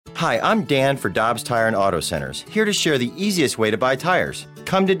Hi, I'm Dan for Dobbs Tire and Auto Centers, here to share the easiest way to buy tires.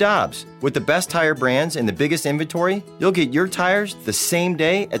 Come to Dobbs. With the best tire brands and the biggest inventory, you'll get your tires the same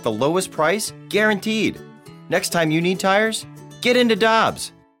day at the lowest price, guaranteed. Next time you need tires, get into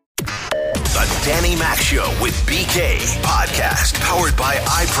Dobbs. The Danny Mac Show with BK podcast, powered by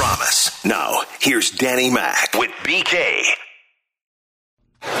I Promise. Now, here's Danny Mac with BK.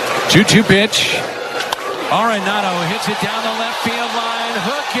 2-2 pitch. Arenado hits it down the left field line,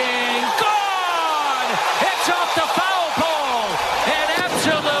 hooking, gone! It's off the foul pole! An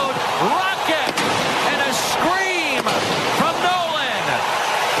absolute rocket and a scream from Nolan.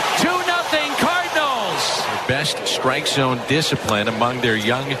 2-0 Cardinals. Their best strike zone discipline among their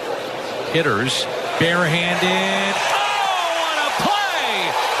young hitters. Barehanded. Oh, what a play!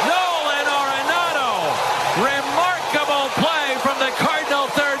 Nolan Arenado. Remarkable play from the Cardinal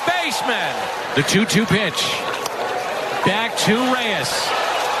third baseman. The 2-2 pitch. Back to Reyes.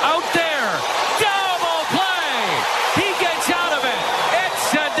 Out there. Double play. He gets out of it.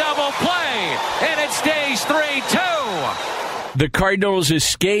 It's a double play. And it stays 3-2. The Cardinals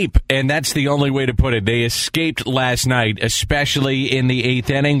escape, and that's the only way to put it. They escaped last night, especially in the eighth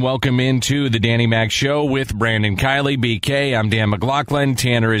inning. Welcome into the Danny Mac Show with Brandon Kiley, BK. I'm Dan McLaughlin.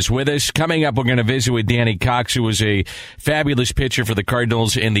 Tanner is with us. Coming up, we're going to visit with Danny Cox, who was a fabulous pitcher for the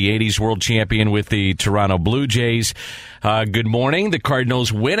Cardinals in the 80s, world champion with the Toronto Blue Jays. Good morning. The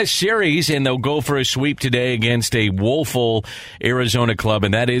Cardinals win a series, and they'll go for a sweep today against a woeful Arizona club,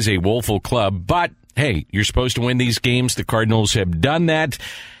 and that is a woeful club. But hey, you're supposed to win these games. The Cardinals have done that,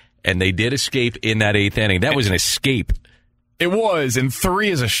 and they did escape in that eighth inning. That was an escape. It was, and 3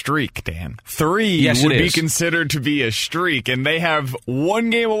 is a streak, Dan. 3 would be considered to be a streak, and they have one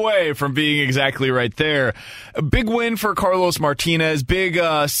game away from being exactly right there. A big win for Carlos Martinez, big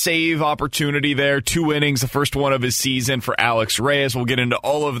save opportunity there, 2 innings, the first one of his season for Alex Reyes. We'll get into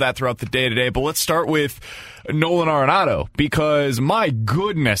all of that throughout the day today, but let's start with Nolan Arenado, because my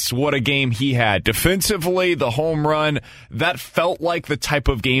goodness, what a game he had. Defensively, the home run, that felt like the type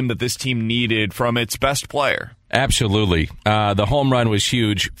of game that this team needed from its best player. Absolutely. The home run was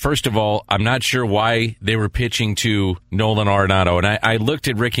huge. First of all, I'm not sure why they were pitching to Nolan Arenado. And I looked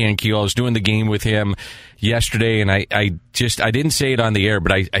at Rick Ankiel. I was doing the game with him yesterday, and I didn't say it on the air,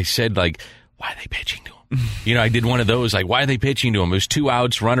 but I said, like, why are they pitching to him? You know, I did one of those, like, why are they pitching to him? It was 2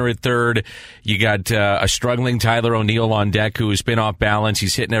 outs, runner at third. You got a struggling Tyler O'Neill on deck who has been off balance.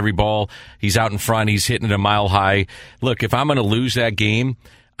 He's hitting every ball. He's out in front. He's hitting it a mile high. Look, if I'm going to lose that game,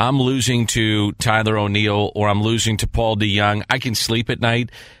 I'm losing to Tyler O'Neill or I'm losing to Paul DeJong. I can sleep at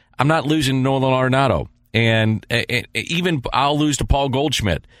night. I'm not losing to Nolan Arenado. And even I'll lose to Paul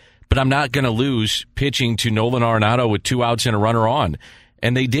Goldschmidt. But I'm not going to lose pitching to Nolan Arenado with 2 outs and a runner on.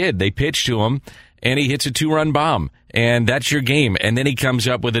 And they did. They pitched to him, and he hits a 2-run bomb. And that's your game. And then he comes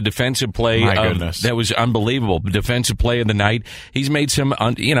up with a defensive play that was unbelievable. Defensive play of the night. He's made some,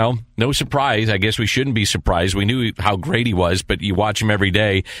 no surprise. I guess we shouldn't be surprised. We knew how great he was, but you watch him every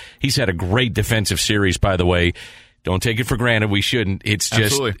day. He's had a great defensive series, by the way. Don't take it for granted. We shouldn't. It's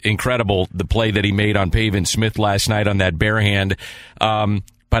just incredible, the play that he made on Pavin Smith last night on that bare hand.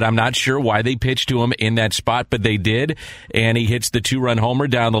 But I'm not sure why they pitched to him in that spot, but they did, and he hits the 2-run homer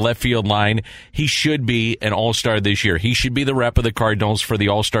down the left field line. He should be an all-star this year. He should be the rep of the Cardinals for the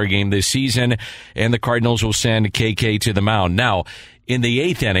all-star game this season, and the Cardinals will send KK to the mound. Now, in the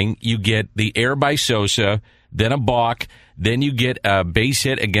eighth inning, you get the error by Sosa, then a balk, then you get a base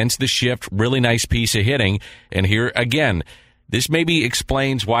hit against the shift, really nice piece of hitting, and here, again, this maybe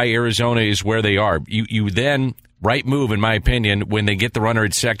explains why Arizona is where they are. You then... Right move, in my opinion, when they get the runner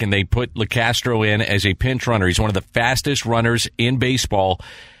at second, they put LeCastro in as a pinch runner. He's one of the fastest runners in baseball,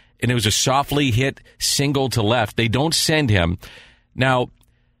 and it was a softly hit single to left. They don't send him. Now,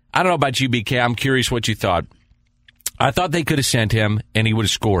 I don't know about you, BK. I'm curious what you thought. I thought they could have sent him, and he would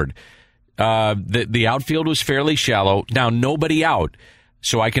have scored. The outfield was fairly shallow. Now, nobody out,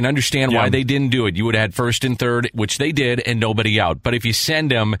 so I can understand why they didn't do it. You would have had first and third, which they did, and nobody out. But if you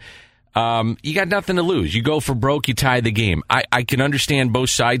send him... you got nothing to lose. You go for broke, you tie the game. I can understand both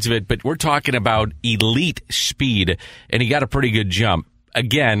sides of it, but we're talking about elite speed, and he got a pretty good jump.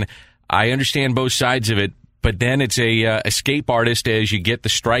 Again, I understand both sides of it, but then it's a escape artist as you get the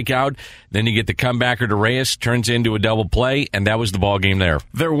strikeout, then you get the comebacker to Reyes, turns into a double play, and that was the ball game there.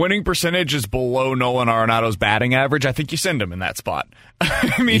 Their winning percentage is below Nolan Arenado's batting average. I think you send him in that spot.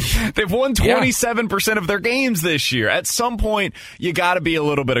 I mean, they've won 27% of their games this year. At some point, you got to be a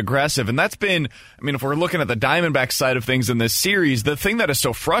little bit aggressive, and that's been, I mean, if we're looking at the Diamondbacks side of things in this series, the thing that is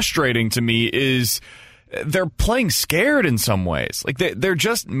so frustrating to me is they're playing scared in some ways. Like they're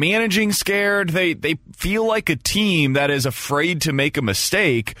just managing scared. They feel like a team that is afraid to make a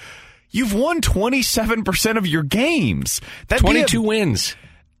mistake. You've won 27% of your games. 22 wins.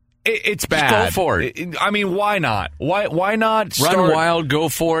 It's bad. Just go for it. I mean, why not? Why not start? Run wild, go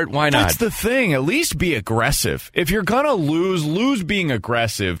for it. Why not? That's the thing. At least be aggressive. If you're going to lose being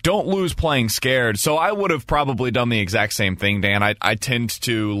aggressive. Don't lose playing scared. So I would have probably done the exact same thing, Dan. I tend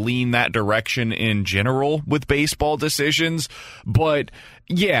to lean that direction in general with baseball decisions. But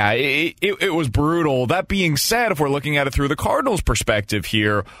yeah, it was brutal. That being said, if we're looking at it through the Cardinals' perspective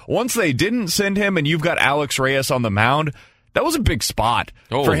here, once they didn't send him and you've got Alex Reyes on the mound, that was a big spot.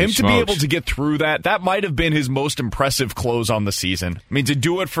 For him to be able to get through that might have been his most impressive close on the season. I mean, to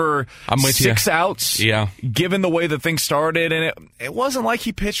do it for 6 outs, given the way that things started, and it wasn't like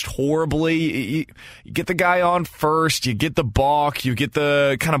he pitched horribly. You get the guy on first, you get the balk, you get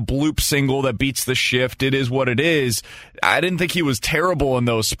the kind of bloop single that beats the shift. It is what it is. I didn't think he was terrible in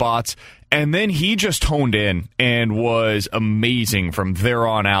those spots. And then he just honed in and was amazing from there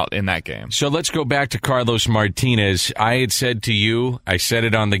on out in that game. So let's go back to Carlos Martinez. I had said to you, I said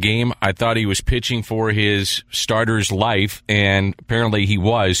it on the game, I thought he was pitching for his starter's life, and apparently he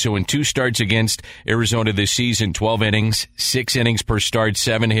was. So in 2 starts against Arizona this season, 12 innings, 6 innings per start,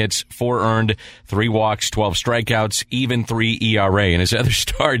 7 hits, 4 earned, 3 walks, 12 strikeouts, even 3 ERA. In his other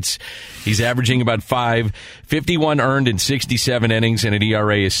starts, he's averaging about 5, 51 earned in 67 innings, and an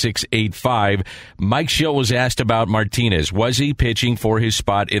ERA is 6.85. Mike Schill was asked about Martinez. Was he pitching for his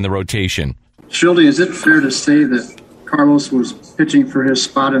spot in the rotation? Schilde, is it fair to say that Carlos was pitching for his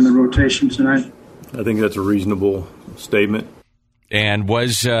spot in the rotation tonight? I think that's a reasonable statement. And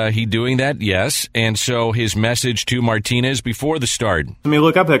was he doing that? Yes. And so his message to Martinez before the start. I mean,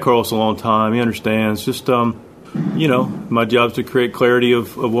 look, I've had Carlos a long time. He understands. Just, my job is to create clarity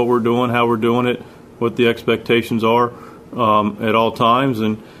of what we're doing, how we're doing it, what the expectations are at all times.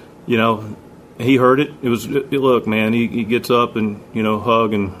 And he heard it. Look, man, he gets up and,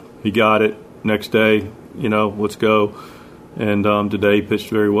 hug, and he got it. Next day, let's go. And today he pitched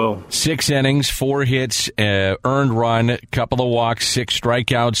very well. 6 innings, 4 hits, earned run, couple of walks, 6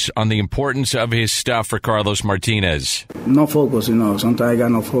 strikeouts. On the importance of his stuff for Carlos Martinez. No focus, Sometimes I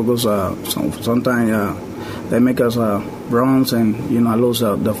got no focus. Sometimes they make us runs, and, I lose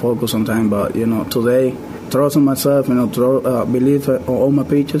the focus sometimes. But, today, trust in myself, believe in all my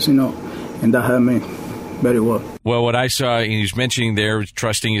pitches, and that helped me very well. Well, what I saw, and he was mentioning there, was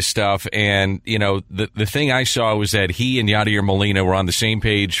trusting his stuff, and, the thing I saw was that he and Yadier Molina were on the same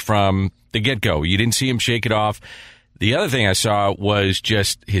page from the get-go. You didn't see him shake it off. The other thing I saw was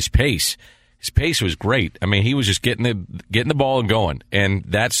just his pace. His pace was great. I mean, he was just getting the ball and going, and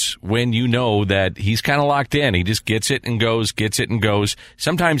that's when you know that he's kind of locked in. He just gets it and goes.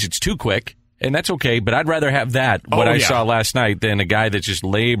 Sometimes it's too quick. And that's okay, but I'd rather have that, I saw last night, than a guy that's just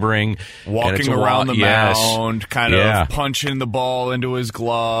laboring. Walking around the mound, kind of punching the ball into his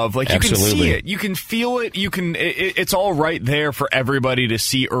glove. Like, you can see it. You can feel it. It's all right there for everybody to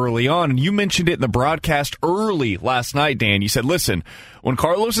see early on. And you mentioned it in the broadcast early last night, Dan. You said, listen, when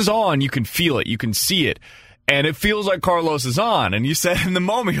Carlos is on, you can feel it. You can see it. And it feels like Carlos is on. And you said in the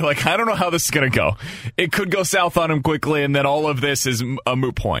moment, you're like, I don't know how this is going to go. It could go south on him quickly, and then all of this is a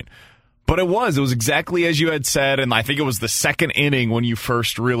moot point. But it was exactly as you had said, and I think it was the second inning when you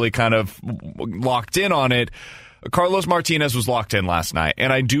first really kind of locked in on it. Carlos Martinez was locked in last night,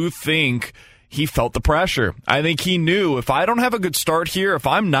 and I do think he felt the pressure. I think he knew, if I don't have a good start here, if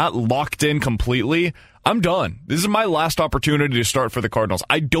I'm not locked in completely, I'm done. This is my last opportunity to start for the Cardinals.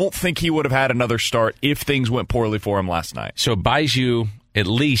 I don't think he would have had another start if things went poorly for him last night. So it buys you at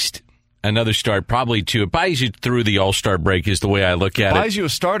least another start, probably 2. It buys you through the All-Star break is the way I look at it. Buys you a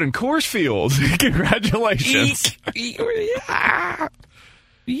start in Coors Field. Congratulations.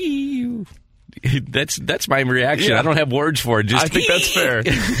 That's my reaction. Yeah. I don't have words for it. I think that's fair.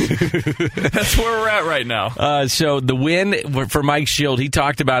 That's where we're at right now. So the win for Mike Schill, he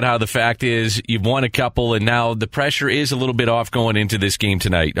talked about how the fact is you've won a couple, and now the pressure is a little bit off going into this game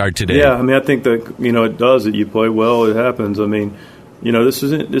tonight or today. Yeah, I mean, I think that it does it. You play well, it happens. I mean, this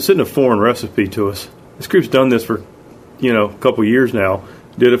isn't a foreign recipe to us. This group's done this for, a couple years now.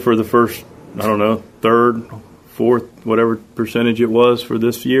 Did it for the first, third, fourth, whatever percentage it was for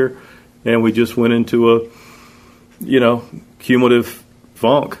this year. And we just went into a, cumulative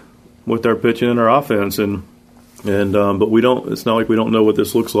funk with our pitching and our offense. But we don't, it's not like we don't know what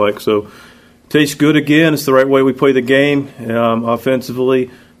this looks like. So tastes good again. It's the right way we play the game.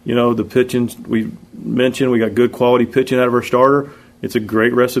 Offensively, the pitching we mentioned, we got good quality pitching out of our starter. it's a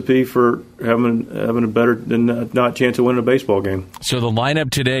great recipe for having a better than not chance of winning a baseball game. So the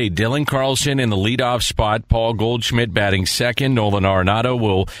lineup today, Dylan Carlson in the leadoff spot, Paul Goldschmidt batting second, Nolan Arenado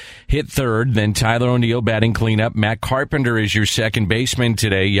will hit third, then Tyler O'Neill batting cleanup. Matt Carpenter is your second baseman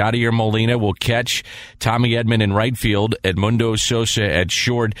today. Yadier Molina will catch, Tommy Edman in right field, Edmundo Sosa at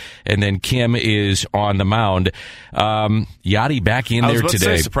short, and then Kim is on the mound. Yadi back in there today. I was about to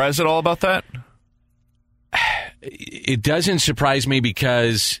say, surprised at all about that? It doesn't surprise me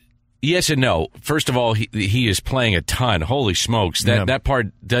because, yes and no. First of all, he is playing a ton. Holy smokes. That part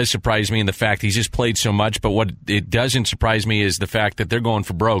does surprise me in the fact he's just played so much. But what it doesn't surprise me is the fact that they're going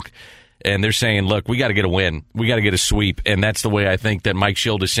for broke. And they're saying, look, we got to get a win. We got to get a sweep. And that's the way I think that Mike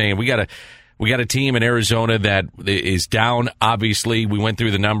Schild is saying. We got a team in Arizona that is down. Obviously, we went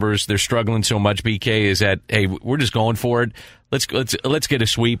through the numbers. They're struggling so much. BK is that, hey, we're just going for it. Let's get a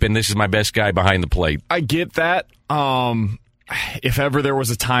sweep, and this is my best guy behind the plate. I get that. If ever there was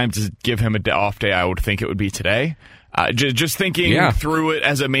a time to give him a off day, I would think it would be today. Just thinking through it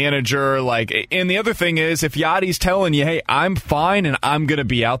as a manager, and the other thing is, if Yadi's telling you, hey, I'm fine and I'm going to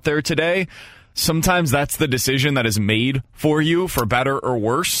be out there today, sometimes that's the decision that is made for you, for better or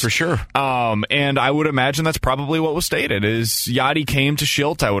worse. For sure. And I would imagine that's probably what was stated, is Yadi came to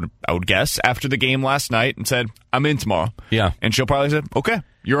Schilt, I would guess, after the game last night and said, I'm in tomorrow. Yeah. And Schilt probably said, okay,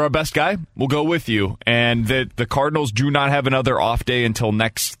 you're our best guy. We'll go with you. And the Cardinals do not have another off day until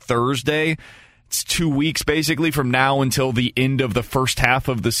next Thursday. It's 2 weeks, basically, from now until the end of the first half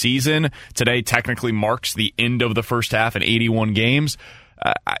of the season. Today technically marks the end of the first half in 81 games.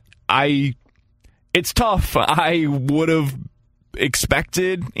 It's tough. I would have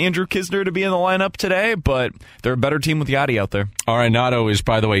expected Andrew Knizner to be in the lineup today, but they're a better team with Yadi out there. Arenado is,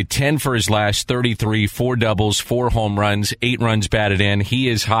 by the way, 10 for his last 33, 4 doubles, 4 home runs, 8 runs batted in. He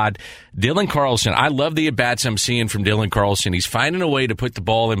is hot. Dylan Carlson, I love the at-bats I'm seeing from Dylan Carlson. He's finding a way to put the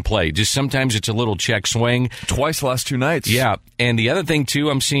ball in play. Just sometimes it's a little check swing. Twice the last 2 nights. Yeah, and the other thing, too,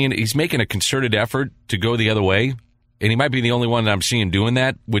 I'm seeing he's making a concerted effort to go the other way, and he might be the only one that I'm seeing doing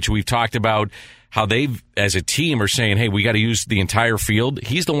that, which we've talked about how they've, as a team, are saying, hey, we got to use the entire field.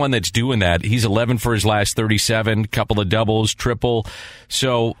 He's the one that's doing that. He's 11 for his last 37, couple of doubles, triple.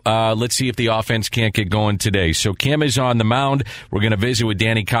 So let's see if the offense can't get going today. So Kim is on the mound. We're going to visit with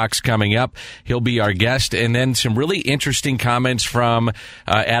Danny Cox coming up. He'll be our guest. And then some really interesting comments from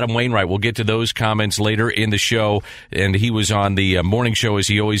Adam Wainwright. We'll get to those comments later in the show. And he was on the morning show, as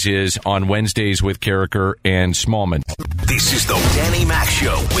he always is, on Wednesdays with Carricker and Smallman. This is the Danny Mac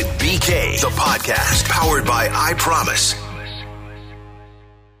Show with BK, the podcast powered by I Promise.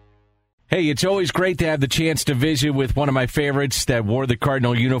 Hey, it's always great to have the chance to visit with one of my favorites that wore the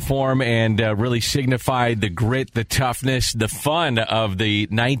Cardinal uniform and really signified the grit, the toughness, the fun of the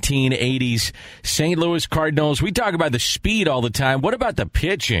 1980s St. Louis Cardinals. We talk about the speed all the time. What about the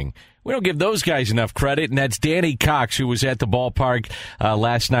pitching? We don't give those guys enough credit, and that's Danny Cox, who was at the ballpark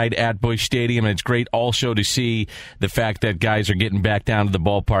last night at Busch Stadium, and it's great also to see the fact that guys are getting back down to the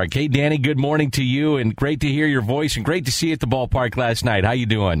ballpark. Hey, Danny, good morning to you, and great to hear your voice, and great to see you at the ballpark last night. How you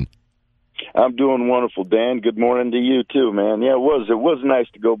doing? I'm doing wonderful, Dan. Good morning to you, too, man. Yeah, it was nice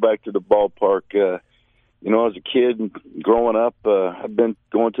to go back to the ballpark. As a kid growing up, I've been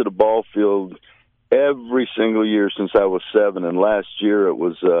going to the ball field every single year since I was 7, and last year it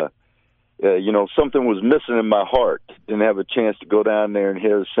was something was missing in my heart. Didn't have a chance to go down there and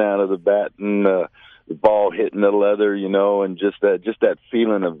hear the sound of the bat and the ball hitting the leather, and just that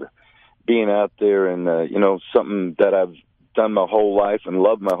feeling of being out there and, something that I've done my whole life and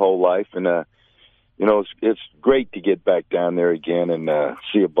loved my whole life. And, it's great to get back down there again and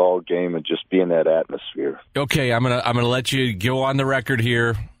see a ball game and just be in that atmosphere. Okay, I'm gonna let you go on the record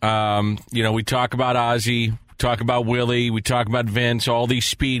here. We talk about Ozzie, talk about Willie, we talk about Vince, all these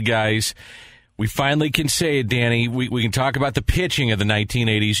speed guys. We finally can say it, Danny. We can talk about the pitching of the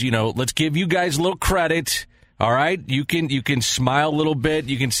 1980s. Let's give you guys a little credit. All right? You can smile a little bit.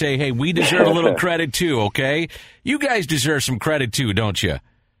 You can say, hey, we deserve a little credit too, okay? You guys deserve some credit too, don't you?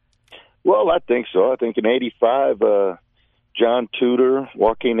 Well, I think so. I think in 85, John Tudor,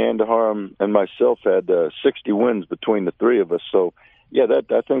 Joaquin Andujar, and myself had 60 wins between the three of us. So, yeah,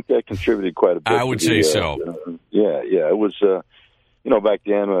 I think that contributed quite a bit. I would say so. Yeah. It was, back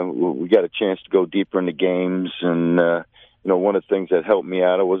then we got a chance to go deeper into games. And, one of the things that helped me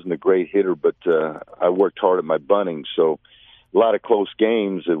out, I wasn't a great hitter, but I worked hard at my bunting. So a lot of close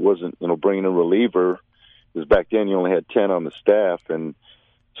games. It wasn't, bringing a reliever, because back then you only had 10 on the staff. And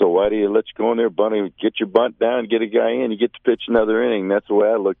so why do you let you go in there, bunting, get your bunt down, get a guy in, you get to pitch another inning. That's the way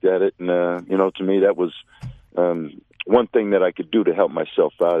I looked at it. And, to me, that was one thing that I could do to help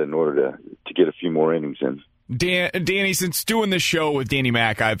myself out in order to get a few more innings in. Danny, since doing this show with Danny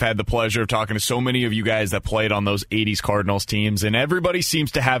Mac, I've had the pleasure of talking to so many of you guys that played on those 80s Cardinals teams, and everybody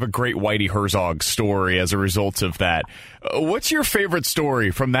seems to have a great Whitey Herzog story as a result of that. What's your favorite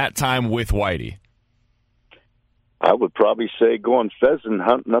story from that time with Whitey? I would probably say going pheasant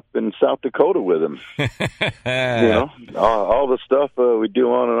hunting up in South Dakota with him. All the stuff we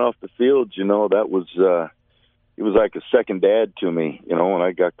do on and off the field, that was it was like a second dad to me. When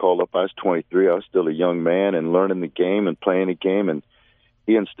I got called up, I was 23. I was still a young man and learning the game and playing the game, and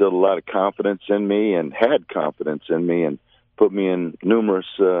he instilled a lot of confidence in me and had confidence in me and put me in numerous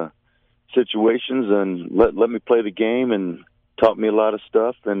situations and let me play the game and taught me a lot of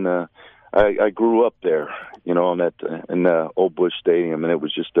stuff. And I grew up there, on that in Old Busch Stadium, and it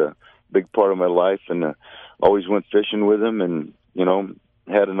was just a big part of my life. And always went fishing with him, and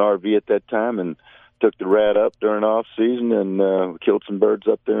had an RV at that time, and took the rat up during off season, and killed some birds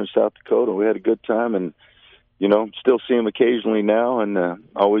up there in South Dakota. We had a good time, and still see him occasionally now, and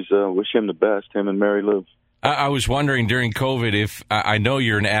always wish him the best. Him and Mary Lou. I was wondering during COVID if I know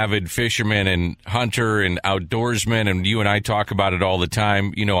you're an avid fisherman and hunter and outdoorsman, and you and I talk about it all the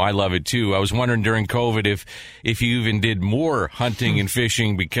time. I love it too. I was wondering during COVID if you even did more hunting and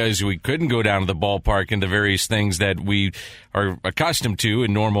fishing because we couldn't go down to the ballpark and the various things that we are accustomed to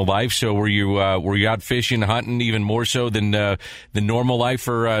in normal life. So were you out fishing, hunting even more so than the normal life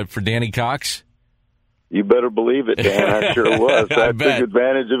for Danny Cox? You better believe it, Dan. I sure was. I took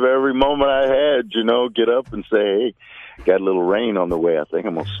advantage of every moment I had, get up and say, hey, got a little rain on the way. I think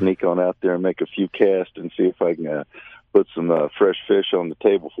I'm going to sneak on out there and make a few casts and see if I can put some fresh fish on the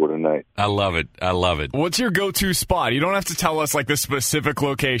table for tonight. I love it. What's your go-to spot? You don't have to tell us, the specific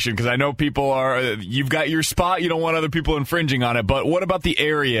location, because I know people you've got your spot. You don't want other people infringing on it. But what about the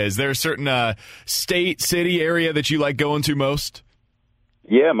area? Is there a certain state, city area that you like going to most?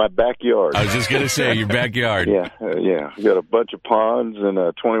 Yeah, my backyard. I was just going to say, your backyard. Yeah. We got a bunch of ponds and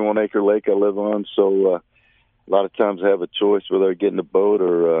a 21-acre lake I live on, so a lot of times I have a choice whether I get in a boat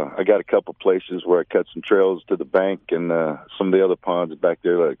or I got a couple places where I cut some trails to the bank, and some of the other ponds back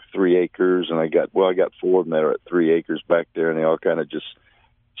there, like 3 acres, and I got 4 of them that are at 3 acres back there, and they all kind of just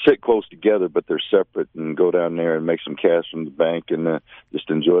sit close together, but they're separate, and go down there and make some casts from the bank and just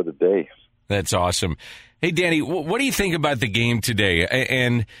enjoy the day. That's awesome. Hey, Danny, what do you think about the game today?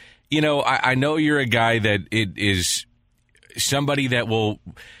 And, I know you're a guy that it is somebody that will,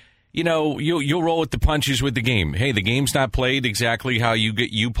 you'll roll with the punches with the game. Hey, the game's not played exactly how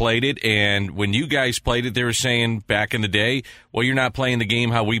you played it. And when you guys played it, they were saying back in the day, well, you're not playing the game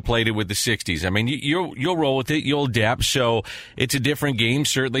how we played it with the 60s. I mean, you'll roll with it. You'll adapt. So it's a different game.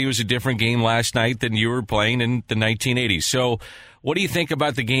 Certainly it was a different game last night than you were playing in the 1980s. So what do you think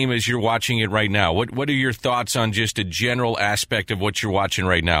about the game as you're watching it right now? What are your thoughts on just a general aspect of what you're watching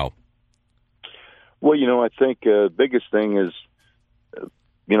right now? Well, I think the biggest thing is,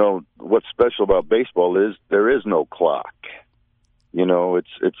 what's special about baseball is there is no clock.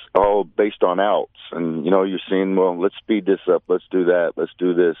 It's all based on outs. And, you're seeing, well, let's speed this up. Let's do that. Let's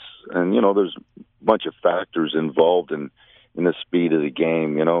do this. And, there's a bunch of factors involved in the speed of the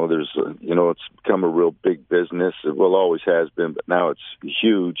game. There's, it's become a real big business. It always has been, but now it's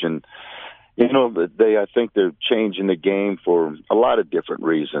huge. And, I think they're changing the game for a lot of different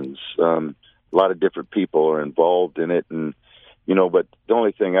reasons. A lot of different people are involved in it. And, but the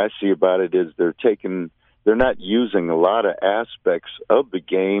only thing I see about it is they're not using a lot of aspects of the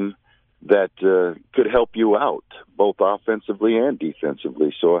game that could help you out, both offensively and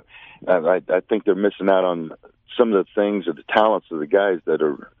defensively. So I think they're missing out on some of the things or the talents of the guys that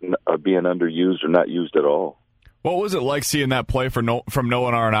are being underused or not used at all. What was it like seeing that play from Nolan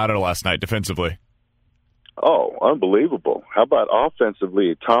Arenado last night defensively? Oh, unbelievable. How about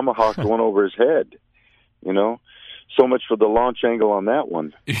offensively? Tomahawk going over his head. So much for the launch angle on that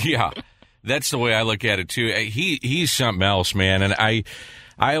one. Yeah, that's the way I look at it, too. He's something else, man. And I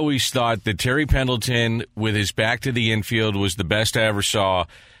always thought that Terry Pendleton, with his back to the infield, was the best I ever saw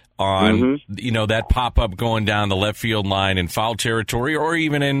on, that pop-up going down the left field line in foul territory or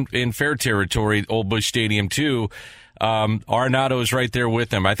even in fair territory at Old Busch Stadium, too. Arenado is right there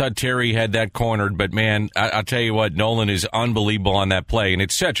with him. I thought Terry had that cornered, but, man, I'll tell you what, Nolan is unbelievable on that play, and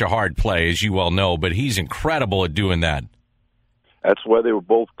it's such a hard play, as you well know, but he's incredible at doing that. That's why they were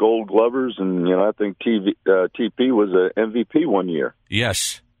both Gold Glovers, and, I think TP was an MVP one year.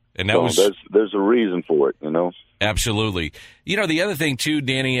 Yes, and that there's a reason for it, Absolutely. The other thing, too,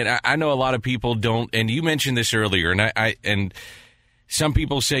 Danny, and I know a lot of people don't, and you mentioned this earlier, and some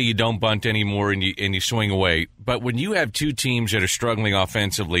people say you don't bunt anymore and you swing away. But when you have two teams that are struggling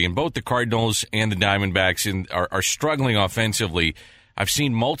offensively, and both the Cardinals and the Diamondbacks are struggling offensively, I've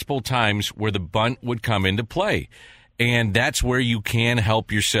seen multiple times where the bunt would come into play. And that's where you can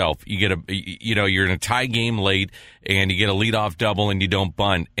help yourself. You get you're in a tie game late and you get a leadoff double and you don't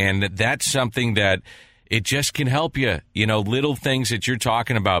bunt. And that's something that it just can help you. Little things that you're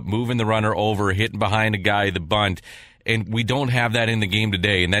talking about, moving the runner over, hitting behind a guy, the bunt. And we don't have that in the game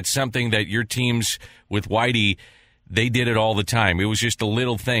today. And that's something that your teams with Whitey, they did it all the time. It was just the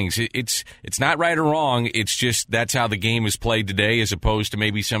little things. It's not right or wrong. It's just that's how the game is played today, as opposed to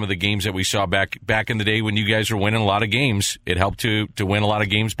maybe some of the games that we saw back in the day when you guys were winning a lot of games. It helped to win a lot of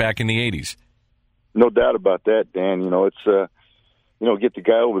games back in the 80s. No doubt about that, Dan. It's get the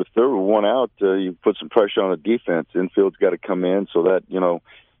guy over the third with one out. You put some pressure on the defense. Infield's got to come in, so that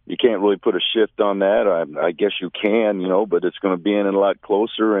you can't really put a shift on that. I guess you can, but it's going to be in a lot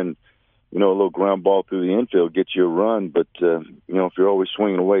closer and. A little ground ball through the infield gets you a run, but if you're always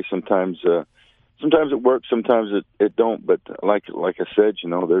swinging away, sometimes it works, sometimes it don't. But like I said,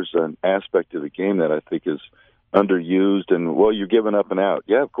 there's an aspect of the game that I think is underused. And you're giving up and out.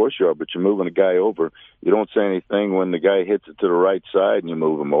 Yeah, of course you are, but you're moving a guy over. You don't say anything when the guy hits it to the right side and you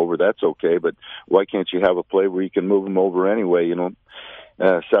move him over. That's okay, but why can't you have a play where you can move him over anyway?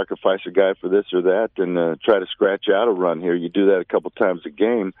 Sacrifice a guy for this or that and try to scratch out a run here. You do that a couple times a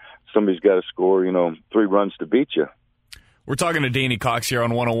game, somebody's got to score, 3 runs to beat you. We're talking to Danny Cox here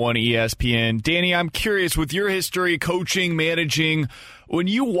on 101 ESPN. Danny, I'm curious, with your history, coaching, managing, when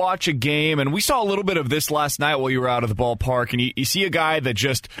you watch a game, and we saw a little bit of this last night while you were out of the ballpark, and you see a guy that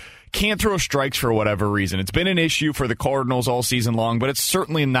just can't throw strikes for whatever reason. It's been an issue for the Cardinals all season long, but it's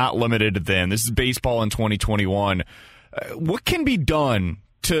certainly not limited to them. This is baseball in 2021. What can be done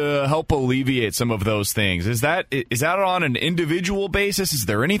to help alleviate some of those things? Is that on an individual basis? Is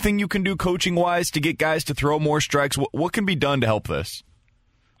there anything you can do coaching-wise to get guys to throw more strikes? What can be done to help this?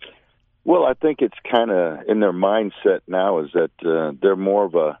 Well, I think it's kind of in their mindset now is that they're more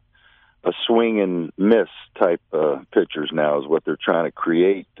of a swing and miss type pitchers now is what they're trying to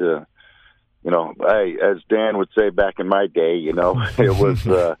create. As Dan would say back in my day, it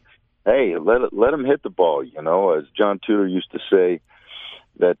was... hey, let him hit the ball, as John Tudor used to say,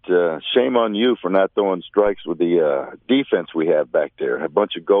 that shame on you for not throwing strikes with the defense we have back there. A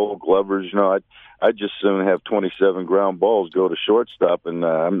bunch of gold glovers, I'd just soon have 27 ground balls go to shortstop, and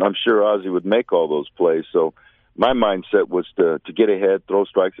I'm sure Ozzie would make all those plays. So my mindset was to get ahead, throw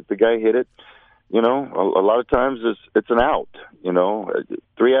strikes. If the guy hit it, a lot of times it's an out.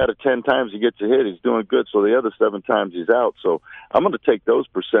 3 out of 10 times he gets a hit, he's doing good. So the other 7 times he's out. So I'm going to take those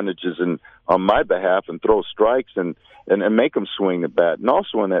percentages on my behalf and throw strikes and make him swing the bat. And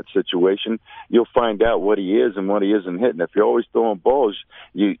also in that situation, you'll find out what he is and what he isn't hitting. If you're always throwing balls,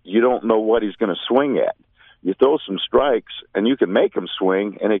 you don't know what he's going to swing at. You throw some strikes and you can make him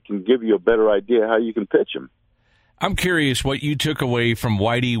swing, and it can give you a better idea how you can pitch him. I'm curious what you took away from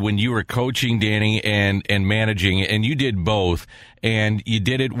Whitey when you were coaching, Danny, and managing, and you did both, and you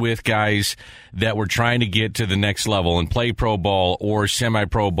did it with guys that were trying to get to the next level and play pro ball or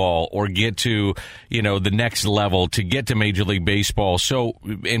semi-pro ball or get to, the next level to get to Major League Baseball. So,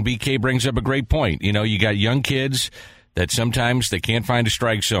 and BK brings up a great point. You got young kids that sometimes they can't find a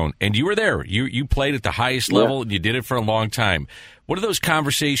strike zone, and you were there. You played at the highest level, and you did it for a long time. What are those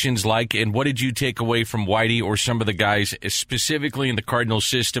conversations like, and what did you take away from Whitey or some of the guys specifically in the Cardinals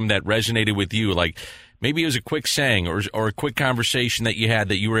system that resonated with you? Like maybe it was a quick saying or a quick conversation that you had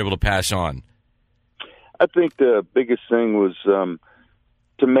that you were able to pass on. I think the biggest thing was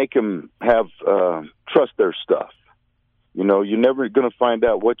to make them have trust their stuff. You're never going to find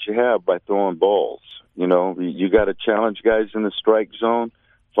out what you have by throwing balls. You got to challenge guys in the strike zone.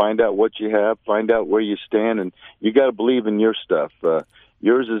 Find out what you have, find out where you stand, and you got to believe in your stuff.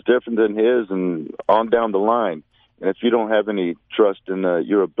 Yours is different than his, and on down the line. And if you don't have any trust in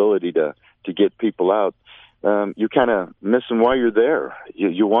your ability to get people out, you're kind of missing why you're there.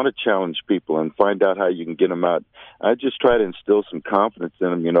 You want to challenge people and find out how you can get them out. I just try to instill some confidence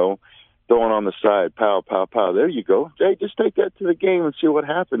in them, throwing on the side, pow, pow, pow. There you go. Hey, just take that to the game and see what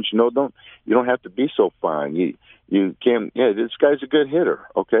happens. You don't have to be so fine. You can. Yeah, this guy's a good hitter.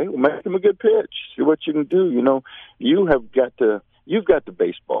 Okay, well, make him a good pitch. See what you can do. You've got the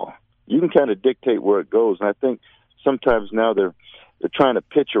baseball. You can kind of dictate where it goes. And I think sometimes now they're trying to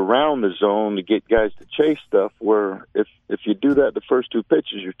pitch around the zone to get guys to chase stuff. Where if you do that the first 2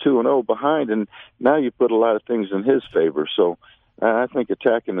 pitches, you're 2-0 behind, and now you put a lot of things in his favor. So. I think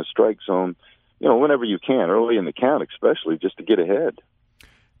attacking the strike zone, whenever you can, early in the count especially, just to get ahead.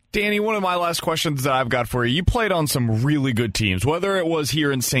 Danny, one of my last questions that I've got for you. You played on some really good teams, whether it was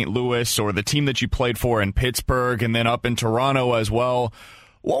here in St. Louis or the team that you played for in Pittsburgh and then up in Toronto as well.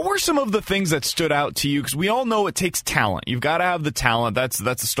 What were some of the things that stood out to you? Because we all know it takes talent. You've got to have the talent. That's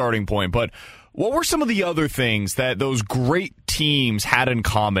the starting point. But what were some of the other things that those great teams had in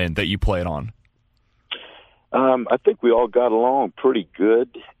common that you played on? I think we all got along pretty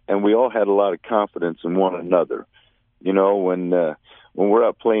good, and we all had a lot of confidence in one another. You know, when we're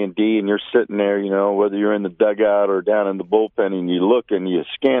out playing D and you're sitting there, you know, whether you're in the dugout or down in the bullpen, and you look and you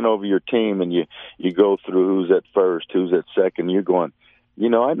scan over your team and you go through who's at first, who's at second, you're going, you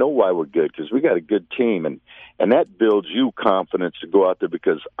know, I know why we're good, because we got a good team, and that builds you confidence to go out there,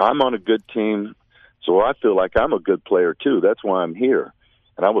 because I'm on a good team, so I feel like I'm a good player too. That's why I'm here.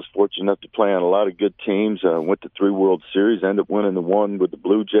 And I was fortunate enough to play on a lot of good teams. Went to 3 World Series, ended up winning the one with the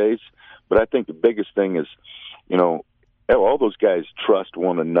Blue Jays. But I think the biggest thing is, you know, all those guys trust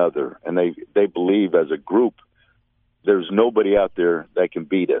one another, and they believe as a group there's nobody out there that can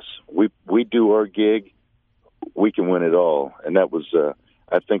beat us. We do our gig, we can win it all. And that was,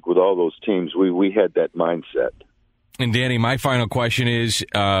 I think, with all those teams, we had that mindset. And Danny, my final question is,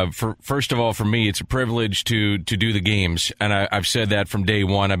 first of all, for me, it's a privilege to do the games, and I've said that from day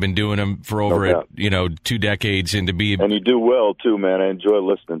one. I've been doing them for over 2 decades, and you do well too, man. I enjoy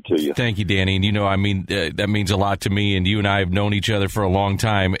listening to you. Thank you, Danny. And I mean, that means a lot to me. And you and I have known each other for a long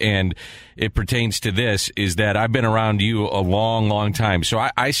time, and it pertains to this: is that I've been around you a long, long time, so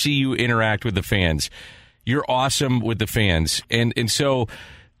I see you interact with the fans. You're awesome with the fans, and so.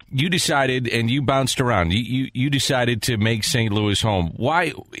 You decided, and you bounced around. You decided to make St. Louis home.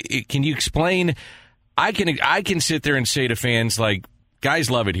 Why? Can you explain? I can sit there and say to fans, like,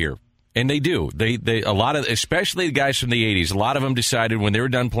 guys love it here, and they do. They a lot of, especially the guys from the '80s. A lot of them decided when they were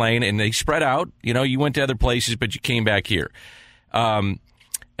done playing, and they spread out. You know, you went to other places, but you came back here. And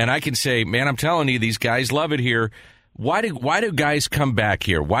I can say, man, I'm telling you, these guys love it here. Why do guys come back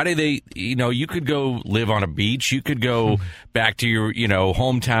here? Why do they, you could go live on a beach. You could go back to your,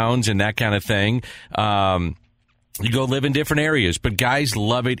 hometowns and that kind of thing. You go live in different areas, but guys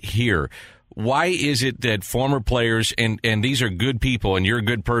love it here. Why is it that former players, and these are good people, and you're a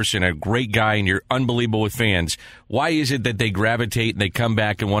good person, a great guy, and you're unbelievable with fans, why is it that they gravitate and they come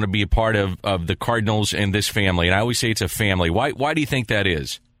back and want to be a part of the Cardinals and this family? And I always say it's a family. Why do you think that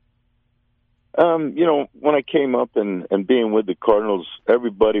is? When I came up and being with the Cardinals,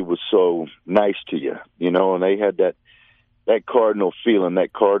 everybody was so nice to you, and they had that Cardinal feeling,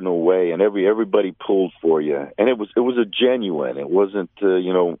 that Cardinal way, and everybody pulled for you. And it was a genuine. It wasn't,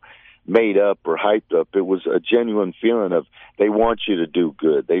 made up or hyped up. It was a genuine feeling of they want you to do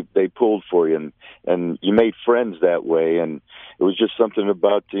good. They pulled for you, and you made friends that way. And it was just something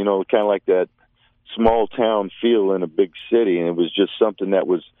about, kind of like that small town feel in a big city. And it was just something that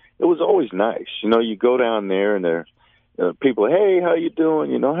was, it was always nice. You go down there and there, people, hey, how you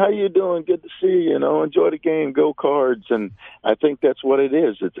doing? How you doing? Good to see you. Enjoy the game. Go Cards. And I think that's what it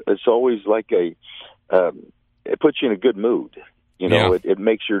is. It's always like it puts you in a good mood. It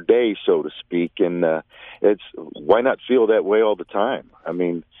makes your day, so to speak. And it's why not feel that way all the time? I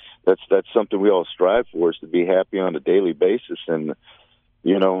mean, that's something we all strive for, is to be happy on a daily basis. And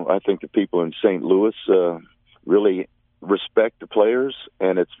I think the people in St. Louis really respect the players,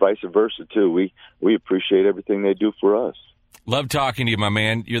 and it's vice versa too. We appreciate everything they do for us. Love talking to you, my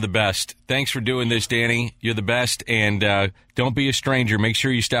man. You're the best. Thanks for doing this, Danny. You're the best, and don't be a stranger. Make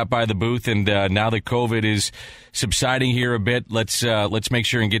sure you stop by the booth, and now that COVID is subsiding here a bit, let's make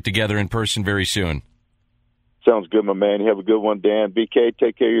sure and get together in person very soon. Sounds good, my man. You have a good one, Dan. BK,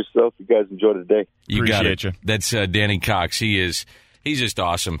 take care of yourself. You guys enjoy the day. You got it. You. That's Danny Cox. He's just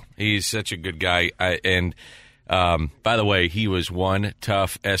awesome. He's such a good guy, and by the way, he was one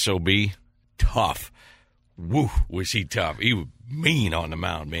tough SOB. Tough. Woo, was he tough. He was mean on the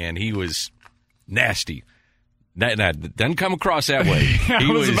mound, man. He was nasty. That doesn't come across that way. I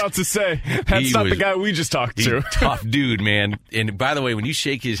was about to say, that's not the guy we just talked to. Tough dude, man. And by the way, when you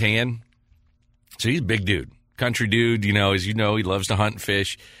shake his hand, so he's a big dude. Country dude, as you know, he loves to hunt and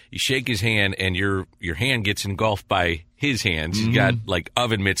fish. You shake his hand, and your hand gets engulfed by his hands. Mm-hmm. He's got, like,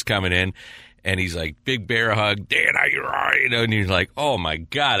 oven mitts coming in. And he's like, big bear hug, Dan, are you all right? And you're like, oh, my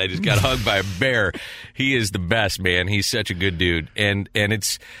God, I just got hugged by a bear. He is the best, man. He's such a good dude. And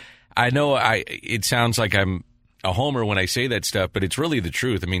it's, it sounds like I'm a homer when I say that stuff, but it's really the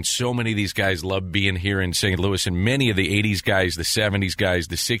truth. I mean, so many of these guys love being here in St. Louis, and many of the 80s guys, the 70s guys,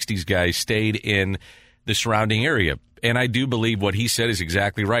 the 60s guys stayed in the surrounding area. And I do believe what he said is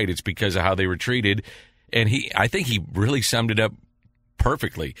exactly right. It's because of how they were treated. And I think he really summed it up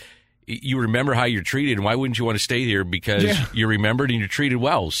perfectly. You remember how you're treated, and why wouldn't you want to stay here? Because you're remembered and you're treated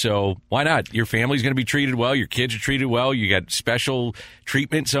well. So why not? Your family's going to be treated well. Your kids are treated well. You got special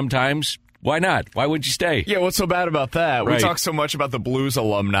treatment sometimes. Why not? Why would you stay? Yeah, what's so bad about that? Right. We talk so much about the Blues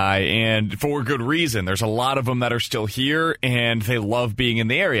alumni, and for good reason. There's a lot of them that are still here, and they love being in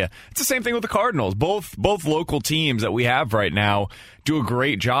the area. It's the same thing with the Cardinals. Both local teams that we have right now do a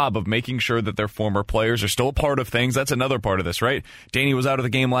great job of making sure that their former players are still a part of things. That's another part of this, right? Danny was out of the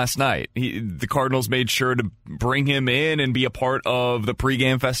game last night. The Cardinals made sure to bring him in and be a part of the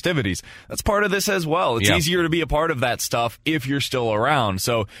pregame festivities. That's part of this as well. It's easier to be a part of that stuff if you're still around.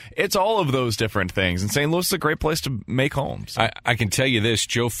 So it's all of those different things. And St. Louis is a great place to make homes. I can tell you this,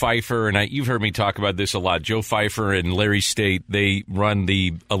 Joe Pfeiffer, and you've heard me talk about this a lot. Joe Pfeiffer and Larry State, they run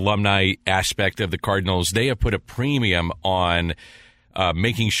the alumni aspect of the Cardinals. They have put a premium on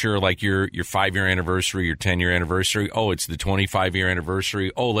making sure, like your 5-year anniversary, your 10-year anniversary. Oh, it's the 25-year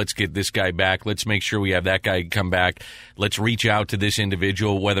anniversary. Oh, let's get this guy back. Let's make sure we have that guy come back. Let's reach out to this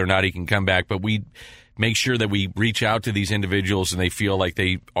individual, whether or not he can come back. But we make sure that we reach out to these individuals and they feel like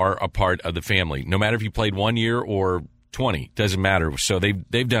they are a part of the family. No matter if you played 1 year or 20, doesn't matter. So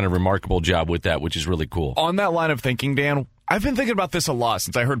they've done a remarkable job with that, which is really cool. On that line of thinking, Dan, I've been thinking about this a lot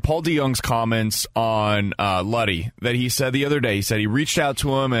since I heard Paul DeJong's comments on Luddy that he said the other day. He said he reached out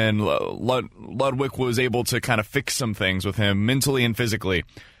to him and Ludwig was able to kind of fix some things with him mentally and physically.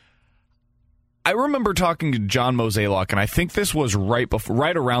 I remember talking to John Mozeliak, and I think this was right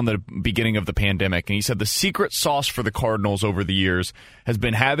around the beginning of the pandemic, and he said the secret sauce for the Cardinals over the years has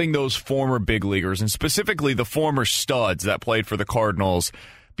been having those former big leaguers, and specifically the former studs that played for the Cardinals,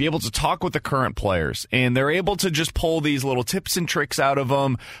 be able to talk with the current players, and they're able to just pull these little tips and tricks out of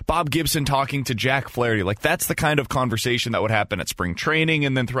them. Bob Gibson talking to Jack Flaherty, like that's the kind of conversation that would happen at spring training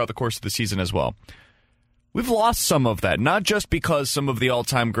and then throughout the course of the season as well. We've lost some of that, not just because some of the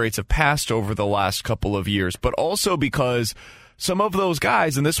all-time greats have passed over the last couple of years, but also because some of those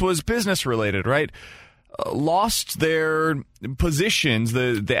guys, and this was business-related, right, lost their positions,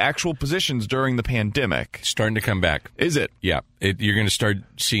 the actual positions during the pandemic. Starting to come back. Is it? Yeah. You're going to start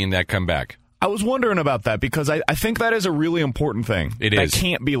seeing that come back. I was wondering about that because I think that is a really important thing. It is. That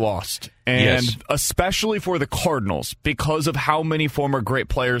can't be lost. And especially for the Cardinals, because of how many former great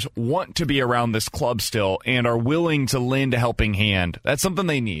players want to be around this club still and are willing to lend a helping hand. That's something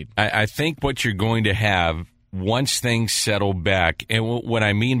they need. I think what you're going to have once things settle back, and what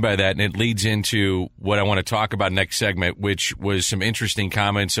I mean by that, and it leads into what I want to talk about next segment, which was some interesting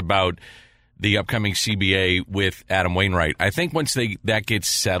comments about the upcoming CBA with Adam Wainwright. I think once that gets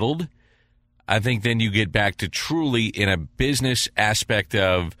settled, I think then you get back to truly in a business aspect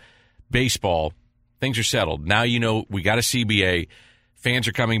of baseball, things are settled. Now you know we got a CBA, fans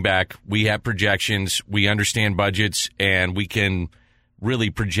are coming back, we have projections, we understand budgets, and we can really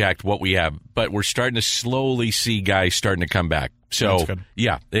project what we have. But we're starting to slowly see guys starting to come back. So,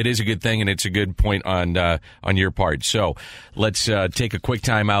 yeah, it is a good thing, and it's a good point on your part. So let's take a quick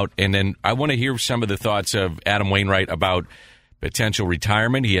time out, and then I want to hear some of the thoughts of Adam Wainwright about potential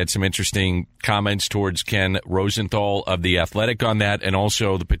retirement. He had some interesting comments towards Ken Rosenthal of The Athletic on that, and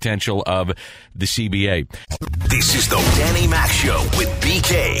also the potential of the CBA. This is the Danny Mac Show with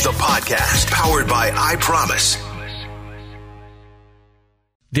BK, the podcast powered by I Promise.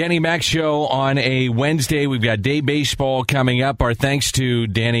 Danny Mac Show on a Wednesday. We've got day baseball coming up. Our thanks to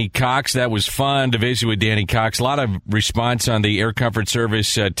Danny Cox. That was fun to visit with Danny Cox. A lot of response on the Air Comfort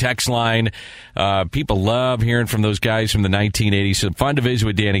Service text line. People love hearing from those guys from the 1980s. So fun to visit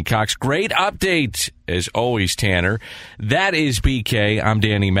with Danny Cox. Great update, as always, Tanner. That is BK. I'm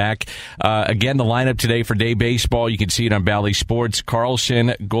Danny Mac. Again, the lineup today for day baseball. You can see it on Bally Sports.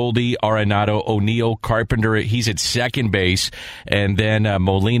 Carlson, Goldie, Arenado, O'Neill, Carpenter. He's at second base. And then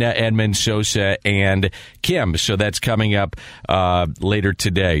Molina, Edmund, Sosa, and Kim. So that's coming up later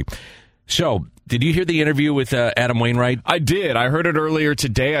today. So, did you hear the interview with Adam Wainwright? I did. I heard it earlier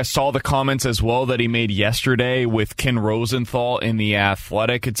today. I saw the comments as well that he made yesterday with Ken Rosenthal in The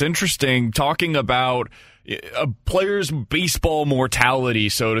Athletic. It's interesting talking about a player's baseball mortality,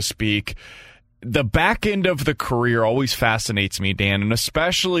 so to speak. The back end of the career always fascinates me, Dan, and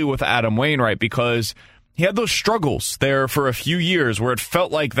especially with Adam Wainwright, because he had those struggles there for a few years where it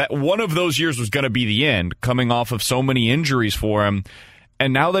felt like that one of those years was going to be the end, coming off of so many injuries for him.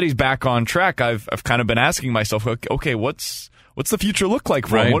 And now that he's back on track, I've kind of been asking myself, okay, what's the future look like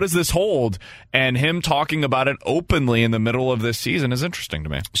for him? What does this hold? And him talking about it openly in the middle of this season is interesting to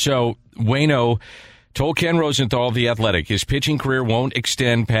me. So Waino told Ken Rosenthal of The Athletic his pitching career won't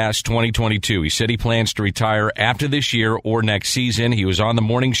extend past 2022. He said he plans to retire after this year or next season. He was on the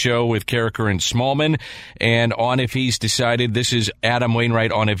morning show with Carricker and Smallman, and on if he's decided, this is Adam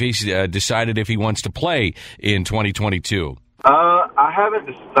Wainwright, on if he's decided if he wants to play in 2022. I haven't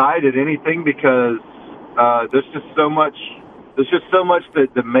decided anything because there's just so much there's just so much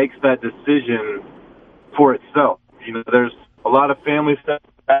that makes that decision for itself. You know, there's a lot of family stuff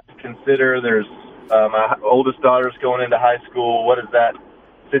to consider. There's my oldest daughter's going into high school. What does that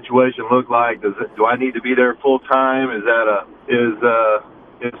situation look like? Do I need to be there full time?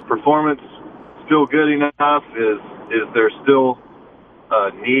 Is performance still good enough? Is there still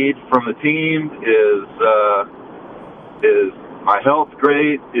a need from the team? Is my health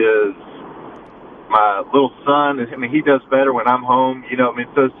great? Is my little son, I mean, he does better when I'm home, you know, I mean,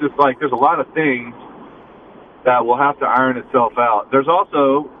 so it's just like there's a lot of things that will have to iron itself out. There's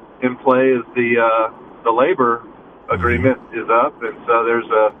also in play is the labor agreement is up, and so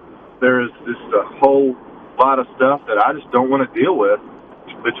there's just a whole lot of stuff that I just don't want to deal with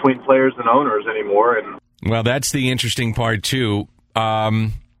between players and owners anymore. And well, that's the interesting part too.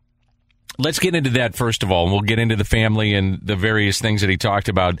 Let's get into that first of all, and we'll get into the family and the various things that he talked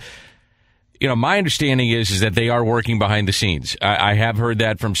about. You know, my understanding is that they are working behind the scenes. I have heard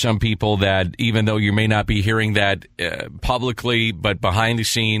that from some people, that even though you may not be hearing that publicly, but behind the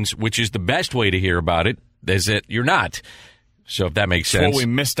scenes, which is the best way to hear about it, is that you're not. So if that makes sense. That's what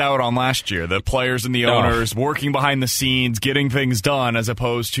we missed out on last year. The players and the owners working behind the scenes, getting things done, as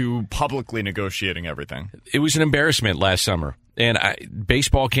opposed to publicly negotiating everything. It was an embarrassment last summer. And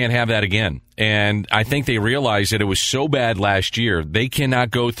baseball can't have that again. And I think they realized that it was so bad last year, they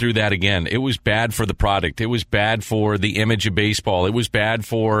cannot go through that again. It was bad for the product. It was bad for the image of baseball. It was bad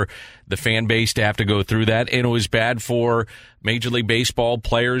for the fan base to have to go through that. And it was bad for Major League Baseball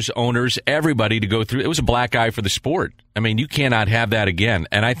players, owners, everybody to go through. It was a black eye for the sport. I mean, you cannot have that again.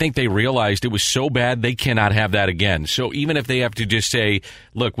 And I think they realized it was so bad, they cannot have that again. So even if they have to just say,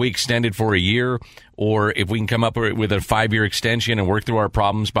 look, we extended for a year, or if we can come up with a 5-year extension and work through our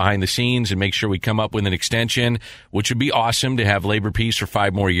problems behind the scenes and make sure we come up with an extension, which would be awesome to have labor peace for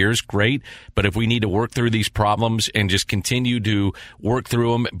 5 more years, great. But if we need to work through these problems and just continue to work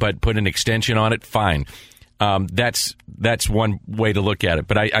through them, but put an extension on it, fine. That's one way to look at it.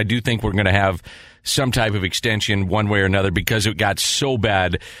 But I do think we're going to have some type of extension one way or another because it got so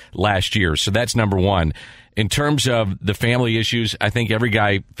bad last year. So that's number one. In terms of the family issues, I think every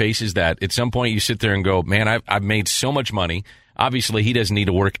guy faces that. At some point you sit there and go, man, I've made so much money. Obviously, he doesn't need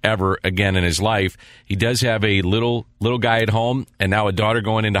to work ever again in his life. He does have a little guy at home and now a daughter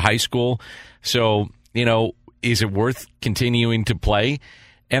going into high school. So, you know, is it worth continuing to play?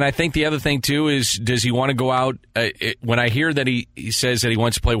 And I think the other thing, too, is does he want to go out? When I hear that he says that he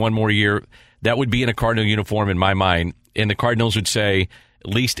wants to play one more year, that would be in a Cardinal uniform in my mind. And the Cardinals would say,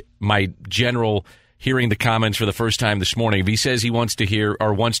 at least my general hearing the comments for the first time this morning, if he says he wants to hear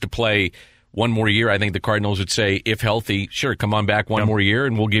or wants to play one more year, I think the Cardinals would say, if healthy, sure, come on back one more year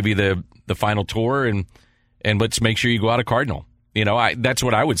and we'll give you the final tour and let's make sure you go out a Cardinal. You know, that's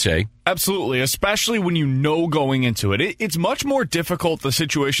what I would say. Absolutely, especially when you know going into it. It's much more difficult, the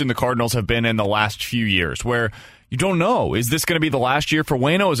situation the Cardinals have been in the last few years, where you don't know. Is this going to be the last year for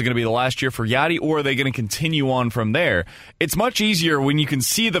Waino? Is it going to be the last year for Yadi? Or are they going to continue on from there? It's much easier when you can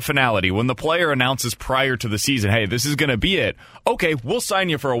see the finality, when the player announces prior to the season, hey, this is going to be it. Okay, we'll sign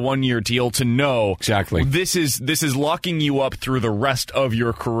you for a 1-year deal to know exactly this is locking you up through the rest of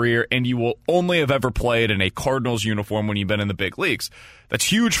your career, and you will only have ever played in a Cardinals uniform when you've been in the big leagues. That's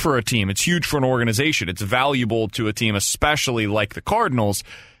huge for a team. It's huge for an organization. It's valuable to a team, especially like the Cardinals.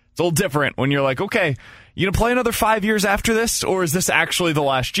 It's a little different when you're like, okay, you going to play another 5 years after this, or is this actually the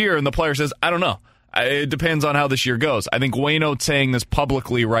last year? And the player says, I don't know. It depends on how this year goes. I think Waino saying this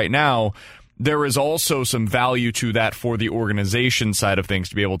publicly right now, there is also some value to that for the organization side of things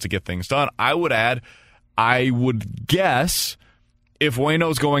to be able to get things done. I would add, I would guess if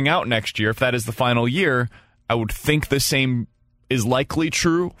Waino's going out next year, if that is the final year, I would think the same is likely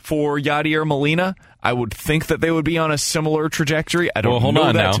true for Yadier Molina. I would think that they would be on a similar trajectory. I don't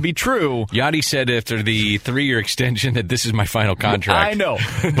know that to be true. Yadi said after the 3-year extension that this is my final contract. I know,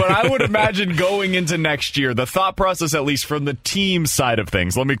 but I would imagine going into next year, the thought process, at least from the team side of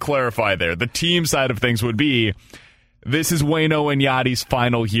things, let me clarify there, the team side of things would be, this is Waino and Yadi's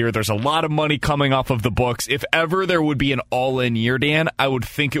final year. There's a lot of money coming off of the books. If ever there would be an all-in year, Dan, I would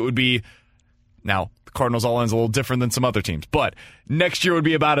think it would be, now, Cardinals all-in's a little different than some other teams, but next year would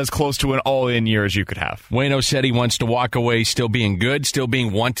be about as close to an all-in year as you could have. Waino said he wants to walk away still being good, still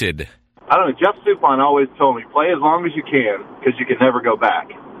being wanted. I don't know. Jeff Suppan always told me, play as long as you can because you can never go back.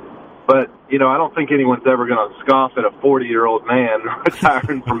 But, you know, I don't think anyone's ever going to scoff at a 40-year-old man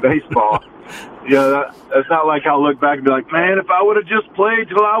retiring from baseball. You know, that's not like I'll look back and be like, man, if I would have just played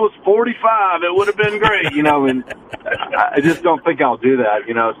till I was 45, it would have been great, you know, and I just don't think I'll do that,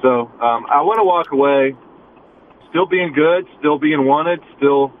 you know. So I want to walk away still being good, still being wanted,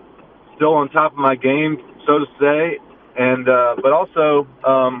 still on top of my game, so to say, and but also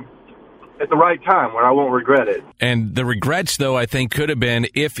at the right time where I won't regret it. And the regrets, though, I think could have been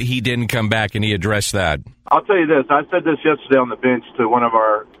if he didn't come back and he addressed that. I'll tell you this. I said this yesterday on the bench to one of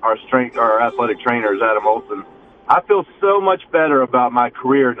our athletic trainers, Adam Olson. I feel so much better about my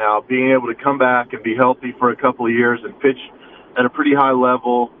career now, being able to come back and be healthy for a couple of years and pitch at a pretty high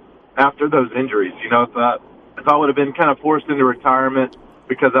level after those injuries. You know, if I would have been kind of forced into retirement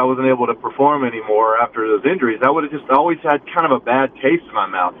because I wasn't able to perform anymore after those injuries, I would have just always had kind of a bad taste in my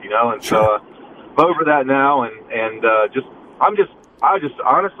mouth, you know. And so I'm over that now, and I'm just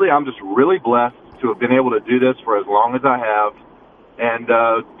really blessed to have been able to do this for as long as I have, and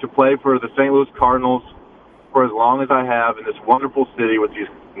to play for the St. Louis Cardinals for as long as I have in this wonderful city with these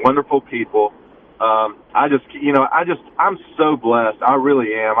wonderful people. I'm so blessed. I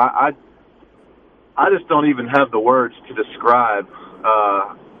really am. I just don't even have the words to describe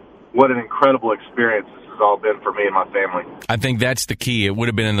what an incredible experience this has all been for me and my family. I think that's the key. It would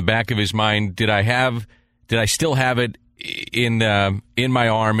have been in the back of his mind. Did I still have it in my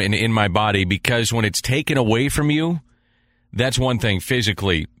arm and in my body? Because when it's taken away from you, that's one thing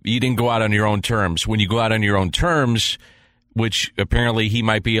physically. You didn't go out on your own terms. When you go out on your own terms, which apparently he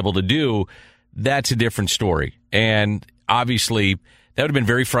might be able to do, that's a different story. And obviously, that would have been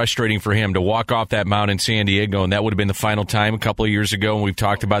very frustrating for him to walk off that mound in San Diego, and that would have been the final time a couple of years ago, and we've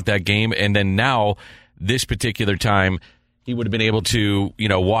talked about that game. And then now, this particular time, he would have been able to,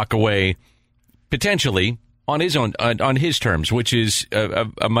 walk away potentially on his own, on his terms, which is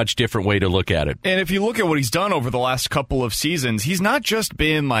a much different way to look at it. And if you look at what he's done over the last couple of seasons, he's not just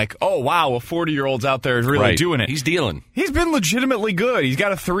been like, oh, wow, a 40-year-old's out there really doing it. He's dealing. He's been legitimately good. He's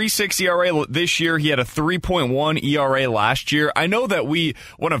got a 3.6 ERA this year. He had a 3.1 ERA last year. I know that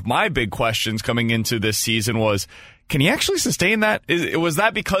one of my big questions coming into this season was, can he actually sustain that? Was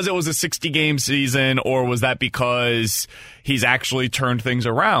that because it was a 60-game season, or was that because he's actually turned things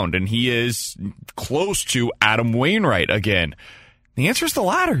around and he is close to Adam Wainwright again? The answer is the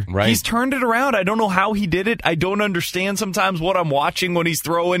latter. Right. He's turned it around. I don't know how he did it. I don't understand sometimes what I'm watching when he's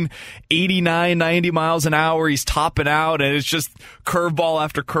throwing 89, 90 miles an hour. He's topping out, and it's just curveball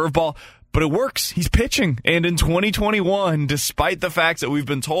after curveball. But it works. He's pitching. And in 2021, despite the fact that we've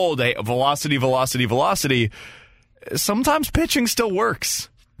been told, hey, velocity, velocity, velocity, sometimes pitching still works.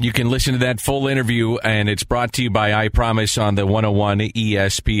 You can listen to that full interview, and it's brought to you by I Promise on the 101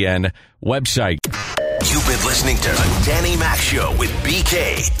 ESPN website. You've been listening to the Danny Mac Show with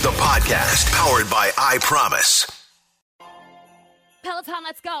BK, the podcast powered by I Promise. Peloton,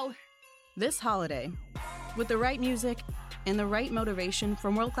 let's go. This holiday, with the right music and the right motivation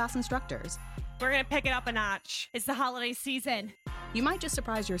from world-class instructors, we're going to pick it up a notch. It's the holiday season. You might just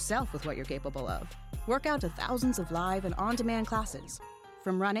surprise yourself with what you're capable of. Work out to thousands of live and on-demand classes,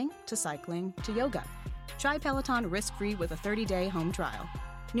 from running to cycling to yoga. Try Peloton risk-free with a 30-day home trial.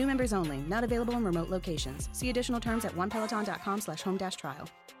 New members only, not available in remote locations. See additional terms at onepeloton.com/home-trial.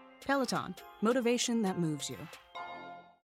 Peloton, motivation that moves you.